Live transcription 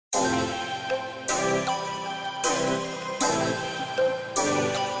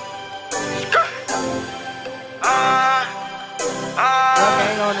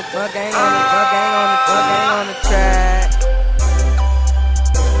Fuck gang on the track.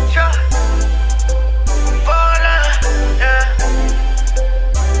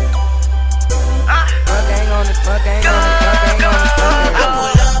 Fuck gang on the I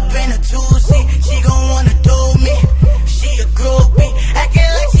pull up in a 2-seat, she gon' wanna do me. She a groupie, acting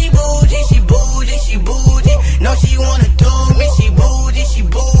like she bougie, she bougie, she bougie. No, she wanna do me, she bougie, she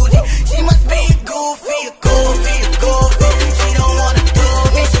bougie. She must be a goofy, a goofy, a goofy. She don't wanna do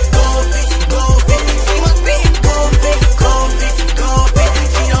me, she goofy, she goofy. She must be a goofy, goofy, goofy.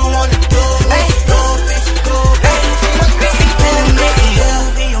 She don't wanna do me, she goofy, she goofy. She must be a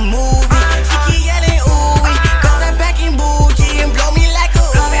goofy, a movie. She keep yelling ooh-wee, 'cause I'm back in bougie and blow me like a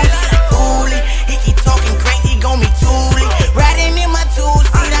Uzi, like Foolie. He keep talking crazy, gon' me Toolie. Riding in my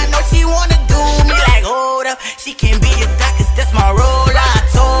 2-seat, I know she wanna do me like hold up. She can be a thot 'cause that's my role. I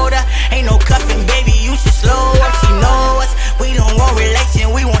told her, ain't no cuffing, baby, you should slow up. She know us, we don't want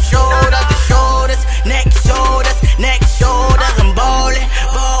relation, we want shoulder to shoulders, neck shoulders, neck shoulders. I'm ballin',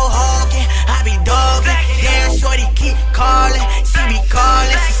 ball hogging, I be dogging. Damn shorty keep calling, she be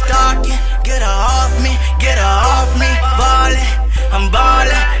calling, she stalking. Get her off me, get her off me. Ballin', I'm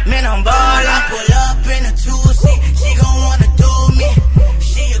ballin', man, I'm ballin'. I pull up in a 2-seat, she gon' wanna do me.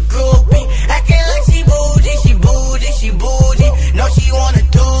 She a groupie, acting like she bougie, she bougie, she bougie. No, she wanna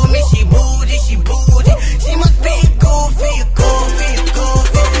do me, she bougie, she bougie. She must be a goofy, a goofy, a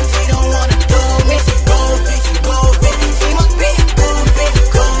goofy. She don't wanna do me, she goofy, she goofy. She must be a goofy,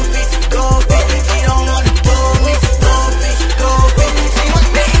 goofy, goofy. She don't wanna do me, she goofy, she goofy. She must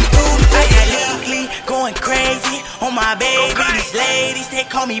be a goofy. I got legally going crazy on my baby. These ladies, they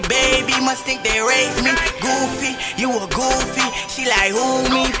call me baby, must think they raised me. Goofy, you a goofy. She like who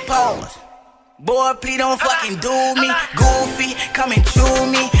me? Pause. Boy, please don't fucking do me. Goofy, come and chew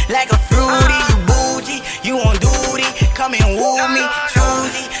me like a fruity. You bougie, you on duty, come and woo me.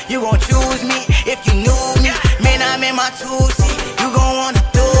 Choosy, you gon' choose me if you knew me. Man, I'm in my 2-seat,